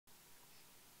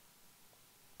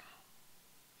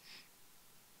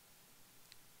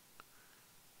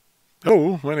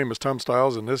Hello, my name is Tom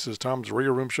Stiles, and this is Tom's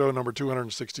Radio Room Show number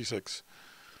 266.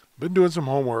 Been doing some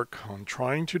homework on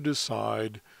trying to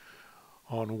decide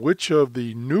on which of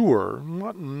the newer,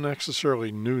 not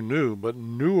necessarily new, but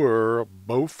newer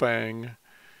Baofeng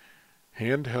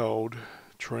handheld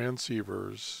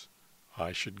transceivers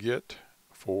I should get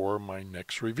for my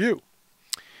next review.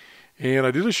 And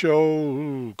I did a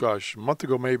show, a month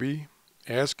ago maybe,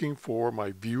 asking for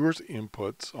my viewers'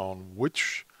 inputs on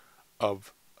which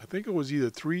of, I think it was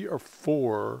either 3 or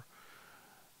 4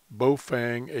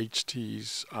 Baofeng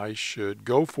HTs I should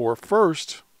go for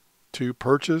first to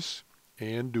purchase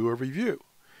and do a review.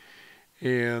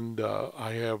 And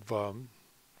I have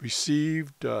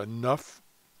received enough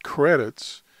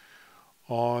credits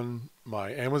on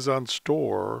my Amazon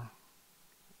store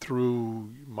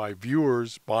through my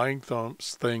viewers buying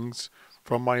things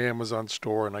from my Amazon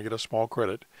store, and I get a small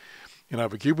credit. And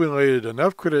I've accumulated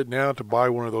enough credit now to buy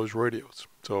one of those radios.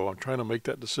 So I'm trying to make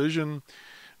that decision.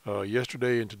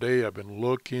 Yesterday and today I've been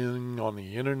looking on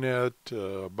the internet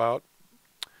about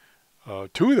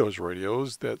 2 of those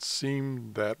radios that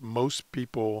seemed that most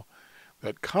people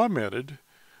that commented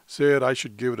said I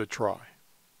should give it a try.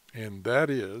 And that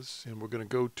is, and we're going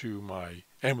to go to my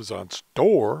Amazon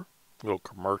store, a little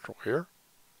commercial here,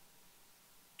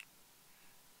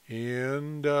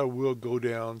 and we'll go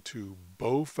down to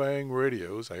Baofeng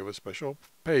radios. I have a special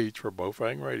page for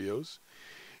Baofeng radios.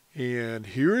 And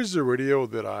here is the radio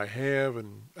that I have,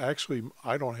 and actually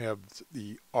I don't have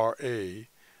the RA.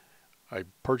 I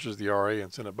purchased the RA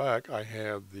and sent it back. I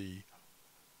have the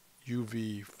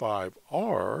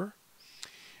UV5R,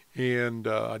 and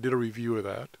I did a review of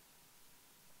that.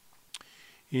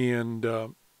 And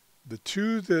the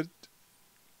 2 that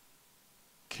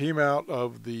came out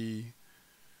of the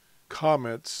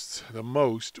comments the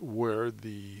most were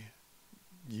the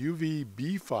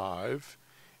UVB5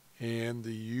 and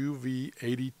the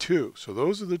UV82. So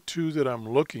those are the 2 that I'm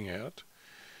looking at.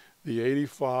 The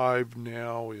 85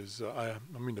 now is, the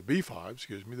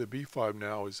B5, the B5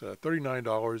 now is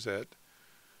 $39 at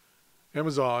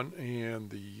Amazon, and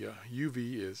the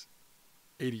UV is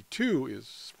 82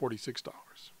 is $46.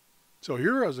 So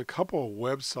here is a couple of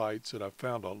websites that I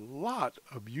found a lot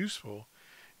of useful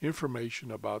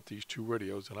information about these 2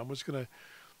 radios, and I'm just going to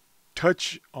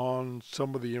touch on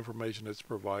some of the information that's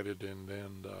provided and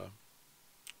then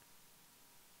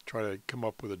try to come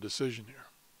up with a decision here.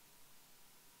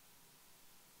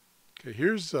 Okay,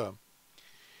 here's let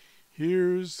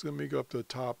me go up to the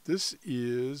top. This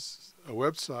is a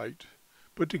website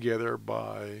put together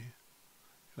by,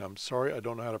 and I'm sorry I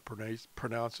don't know how to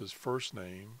pronounce his first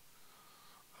name,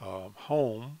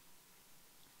 Home,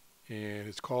 and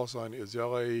his call sign is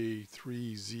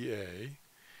LA3ZA,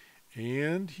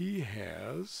 and he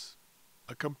has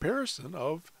a comparison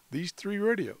of these 3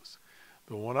 radios.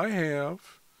 The one I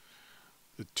have,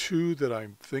 the 2 that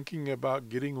I'm thinking about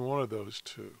getting one of those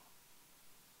 2.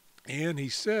 And he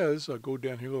says, I'll go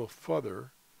down here a little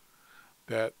further,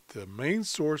 that the main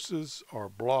sources are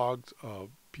blogs of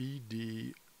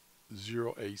PD0AC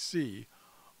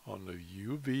on the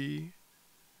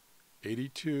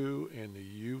UV82 and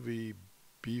the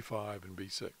UVB5 and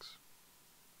B6.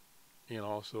 And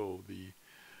also the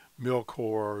milk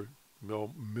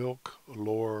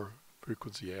lore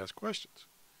frequency asked questions.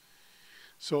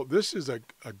 So this is a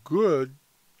good,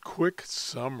 quick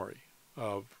summary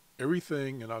of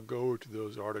everything, and I'll go over to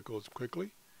those articles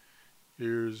quickly.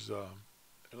 Here's a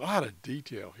lot of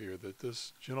detail here that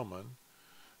this gentleman,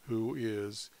 who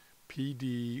is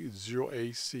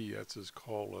PD0AC, that's his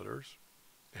call letters,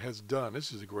 has done.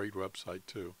 This is a great website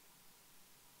too.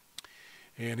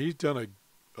 And he's done a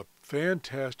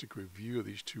fantastic review of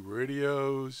these 2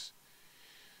 radios.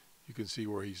 You can see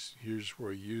where here's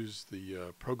where he used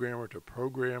the programmer to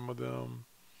program with them.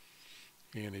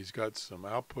 And he's got some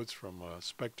outputs from a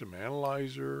spectrum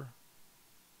analyzer.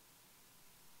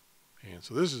 And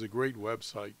so this is a great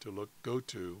website to go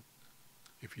to.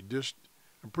 If you just,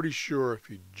 I'm pretty sure if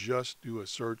you just do a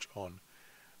search on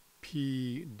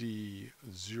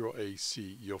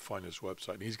PD0AC, you'll find this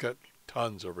website. And he's got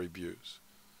tons of reviews.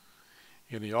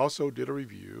 And he also did a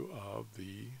review of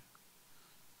the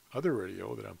other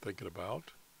radio that I'm thinking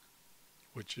about,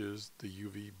 which is the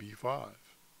UVB5.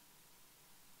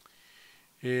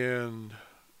 And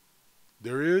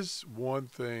there is one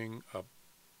thing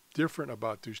different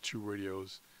about these 2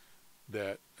 radios,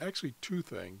 that actually 2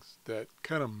 things that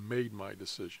kind of made my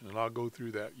decision. And I'll go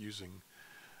through that using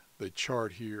the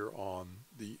chart here on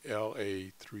the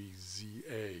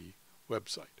LA3ZA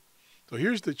website. So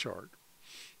here's the chart.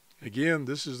 Again,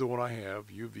 this is the one I have,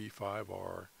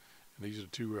 UV5R, and these are the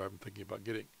 2 I'm thinking about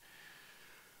getting.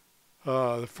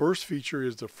 The first feature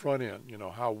is the front end,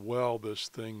 how well this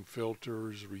thing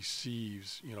filters,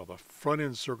 receives, the front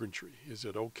end circuitry. Is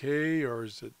it okay, or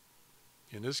is it,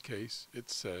 in this case, it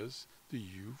says the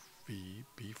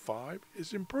UVB5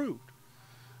 is improved.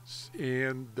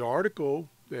 And the article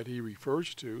that he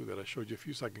refers to, that I showed you a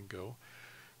few seconds ago,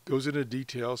 goes into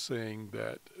detail saying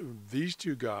that these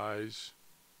two guys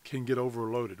can get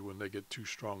overloaded when they get too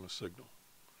strong a signal.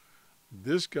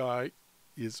 This guy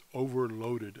is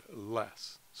overloaded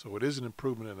less, so it is an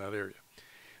improvement in that area.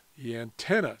 The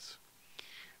antennas,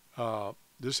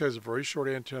 this has a very short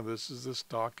antenna. This is the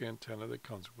stock antenna that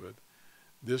comes with.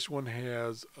 This one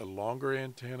has a longer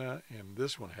antenna, and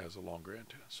this one has a longer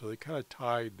antenna, so they kind of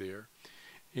tied there.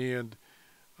 And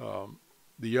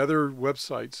the other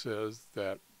website says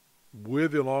that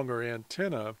with the longer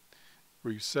antenna,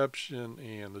 reception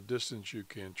and the distance you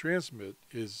can transmit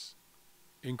is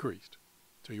increased.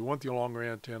 So you want the longer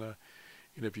antenna.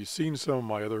 And if you've seen some of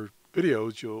my other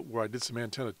videos where I did some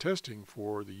antenna testing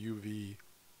for the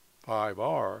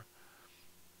UV5R,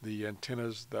 the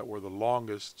antennas that were the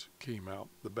longest came out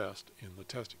the best in the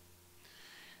testing.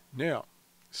 Now,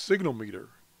 signal meter.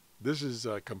 This is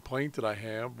a complaint that I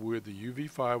have with the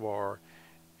UV5R.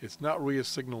 It's not really a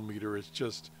signal meter. It's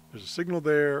just there's a signal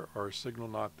there or a signal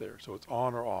not there. So it's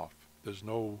on or off. There's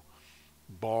no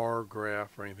bar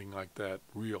graph or anything like that,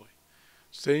 really.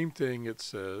 Same thing it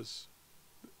says.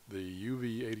 The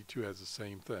UV82 has the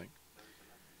same thing.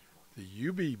 The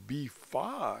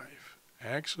UVB5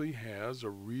 actually has a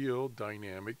real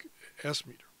dynamic S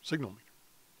meter, signal meter.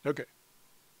 Okay.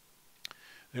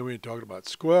 Then we talked about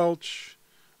squelch,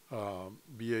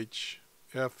 VHF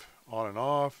on and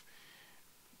off,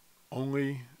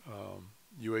 only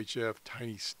UHF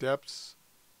tiny steps,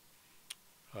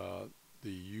 the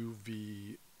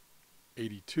UV82,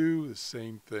 the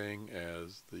same thing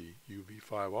as the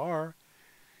UV5R,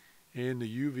 and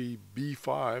the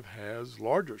UVB5 has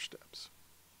larger steps.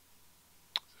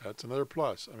 That's another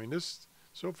plus. I mean,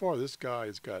 so far this guy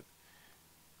has got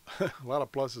a lot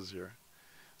of pluses here.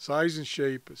 Size and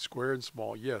shape, square and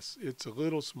small. Yes, it's a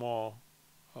little small.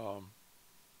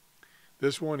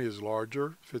 This one is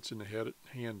larger, fits in the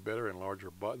hand better, and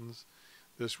larger buttons.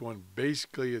 This one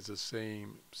basically is the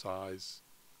same size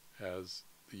as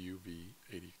the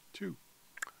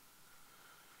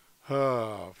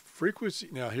UV82. Frequency.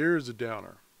 Now here's a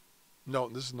downer. No,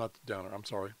 this is not the downer. I'm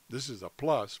sorry. This is a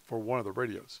plus for one of the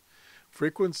radios.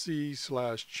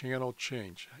 Frequency/channel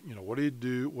change. What do you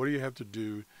do? What do you have to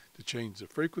do to change the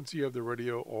frequency of the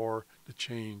radio or to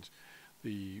change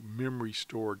the memory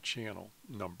stored channel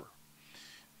number?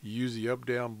 You use the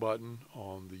up-down button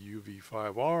on the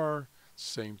UV5R.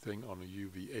 Same thing on the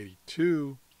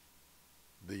UV82.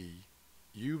 The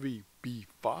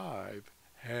UVB5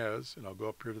 has, and I'll go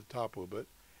up here to the top a little bit,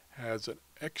 has an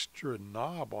extra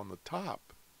knob on the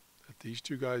top that these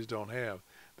two guys don't have.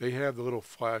 They have the little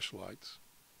flashlights.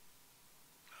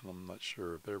 And I'm not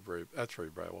sure if that's very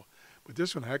valuable. But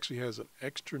this one actually has an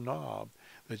extra knob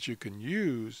that you can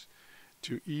use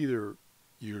to either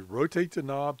you rotate the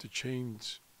knob to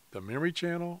change the memory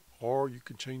channel, or you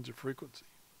can change the frequency.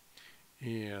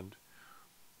 And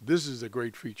this is a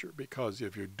great feature because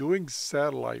if you're doing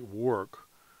satellite work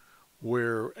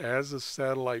where as the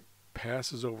satellite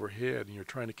passes overhead and you're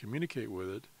trying to communicate with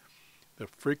it, the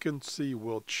frequency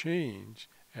will change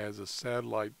as the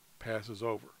satellite passes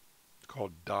over. It's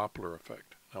called Doppler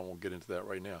effect. I won't get into that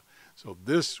right now. So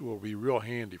this will be real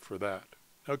handy for that.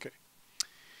 Okay.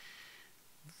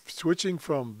 Switching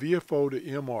from VFO to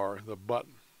MR, the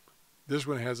button. This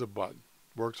one has a button.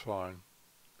 Works fine.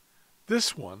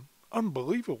 This one,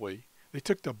 unbelievably, they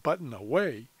took the button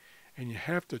away and you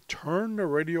have to turn the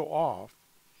radio off,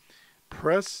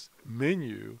 press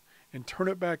menu, and turn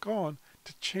it back on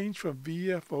to change from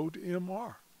VFO to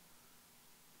MR.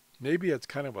 Maybe it's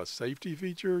kind of a safety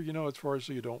feature, as far as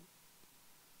so you don't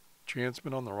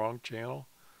transmit on the wrong channel.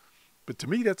 But to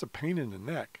me, that's a pain in the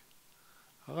neck.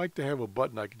 I like to have a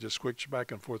button I can just switch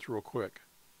back and forth real quick.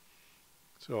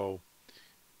 So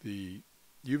the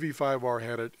UV5R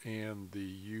had it, and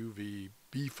the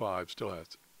UVB5 still has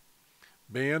it.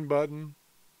 Band button.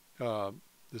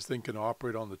 This thing can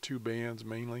operate on the two bands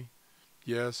mainly.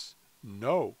 Yes,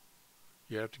 no.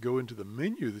 You have to go into the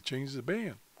menu that changes the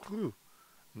band. Whew,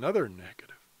 another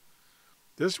negative.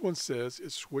 This one says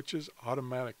it switches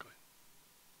automatically.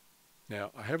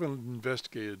 Now, I haven't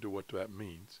investigated what that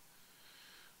means,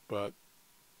 but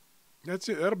that's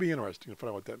it. That'll be interesting to find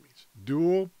out what that means.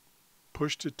 Dual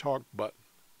push-to-talk button.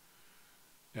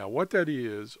 Now, what that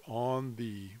is, on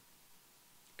the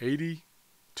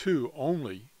 82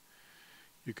 only,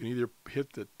 you can either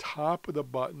hit the top of the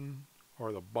button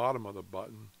or the bottom of the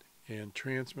button and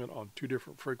transmit on 2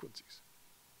 different frequencies.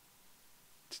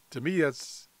 To me,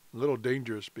 that's a little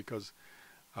dangerous because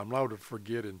I'm allowed to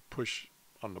forget and push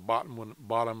on the bottom and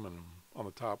on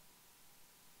the top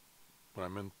when I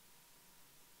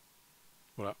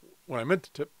meant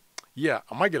to tip. Yeah,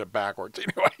 I might get it backwards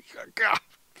anyway. God.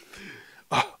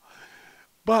 Oh.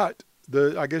 But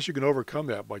I guess you can overcome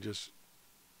that by just,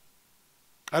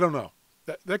 I don't know.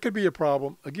 That could be a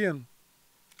problem. Again,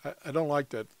 I don't like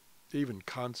that even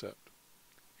concept.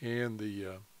 And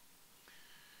the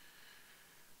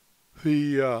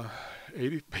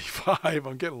 80p5,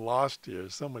 I'm getting lost here.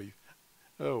 Somebody,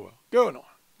 oh well. Going on.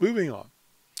 Moving on.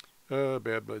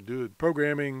 Bad dude.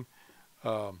 Programming.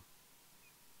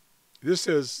 This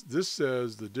says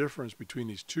the difference between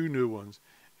these 2 new ones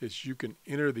is you can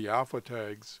enter the alpha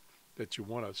tags that you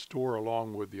want to store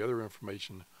along with the other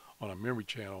information on a memory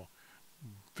channel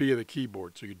via the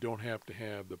keyboard, so you don't have to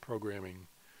have the programming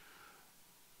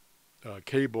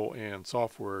cable and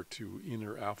software to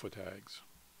enter alpha tags.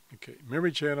 Okay,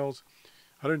 memory channels,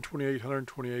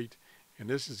 128, and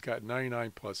this has got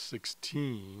 99 plus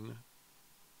 16.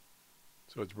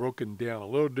 So it's broken down a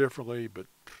little differently, but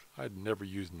I'd never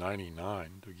use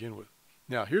 99 to begin with.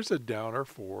 Now, here's a downer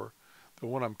for the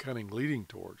one I'm kind of leading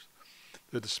towards.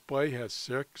 The display has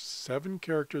 7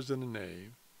 characters in the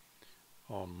name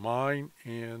on mine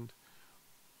and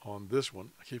on this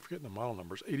one. I keep forgetting the model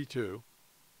numbers, 82.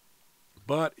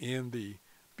 But in the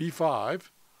B5,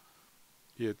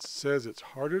 it says it's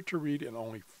harder to read and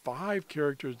only 5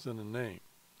 characters in the name.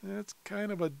 That's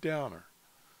kind of a downer.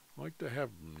 I'd like to have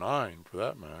 9 for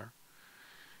that matter.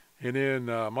 And then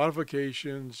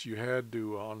modifications, you had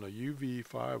to, on the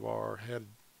UV5R,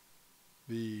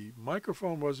 the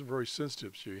microphone wasn't very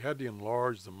sensitive, so you had to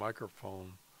enlarge the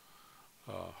microphone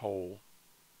hole.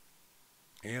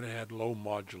 And it had low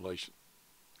modulation.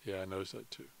 Yeah, I noticed that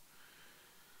too.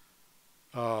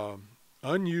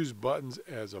 Unused buttons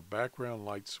as a background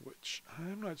light switch.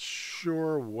 I'm not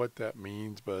sure what that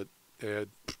means, but they had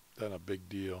done a big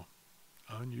deal.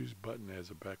 Unused button as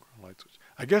a background light switch.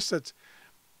 I guess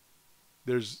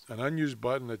there's an unused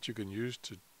button that you can use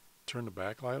to turn the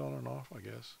backlight on and off, I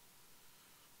guess.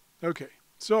 Okay,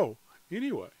 so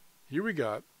anyway, here we'll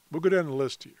go down the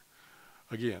list here.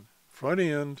 Again, front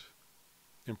end,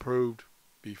 improved,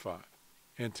 B5.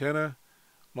 Antenna,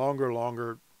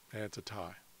 longer, that's a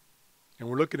tie. And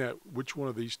we're looking at which one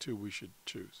of these 2 we should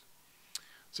choose.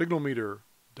 Signal meter,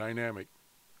 dynamic,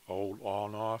 old,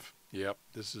 on, off. Yep,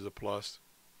 this is a plus.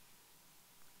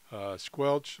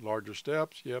 Squelch, larger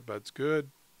steps. Yep, that's good.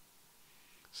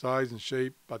 Size and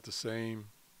shape, about the same.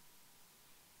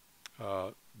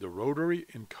 The rotary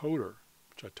encoder,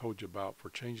 which I told you about for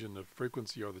changing the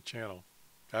frequency or the channel,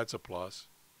 that's a plus.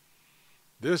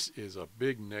 This is a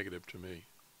big negative to me.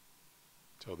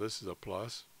 So this is a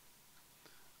plus.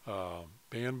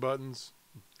 Band buttons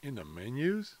in the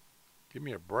menus? Give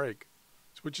me a break.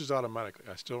 Switches automatically.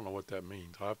 I still don't know what that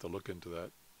means. I'll have to look into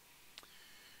that.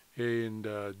 And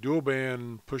dual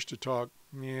band push to talk.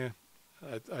 Yeah,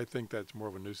 I think that's more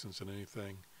of a nuisance than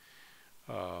anything.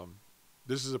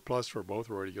 This is a plus for both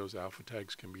radios. Alpha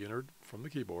tags can be entered from the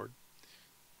keyboard.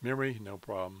 Memory, no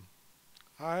problem.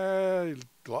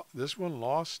 This one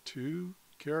lost 2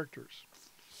 characters.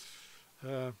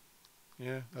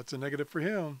 Yeah, that's a negative for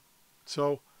him.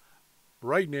 So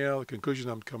right now, the conclusion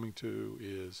I'm coming to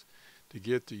is to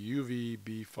get the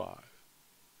UV-B5.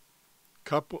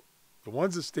 The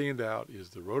ones that stand out is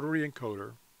the rotary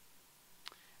encoder,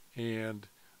 and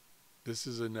this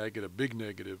is a negative, big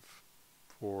negative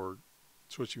for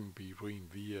switching between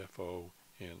VFO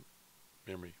and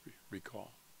memory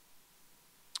recall.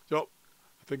 So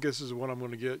I think this is what I'm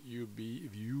going to get,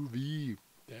 UV-B5.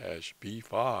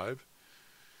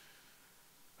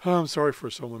 I'm sorry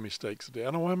for so many mistakes today. I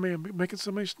don't know why I'm making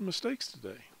so many mistakes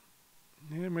today.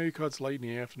 Yeah, maybe because it's late in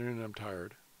the afternoon and I'm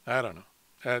tired. I don't know.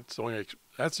 That's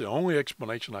the only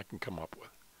explanation I can come up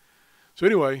with. So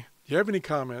anyway, if you have any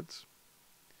comments,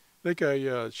 I think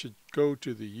I should go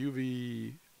to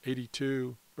the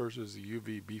UV82 versus the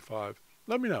UV-B5.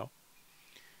 Let me know.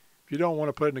 If you don't want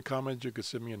to put it in the comments, you can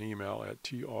send me an email at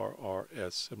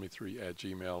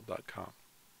trrs73@gmail.com.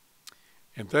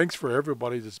 And thanks for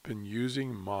everybody that's been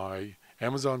using my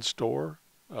Amazon store.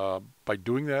 By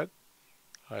doing that,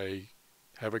 I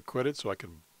have a credit so I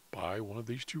can buy one of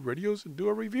these 2 radios and do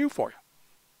a review for you.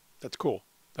 That's cool.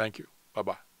 Thank you.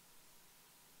 Bye-bye.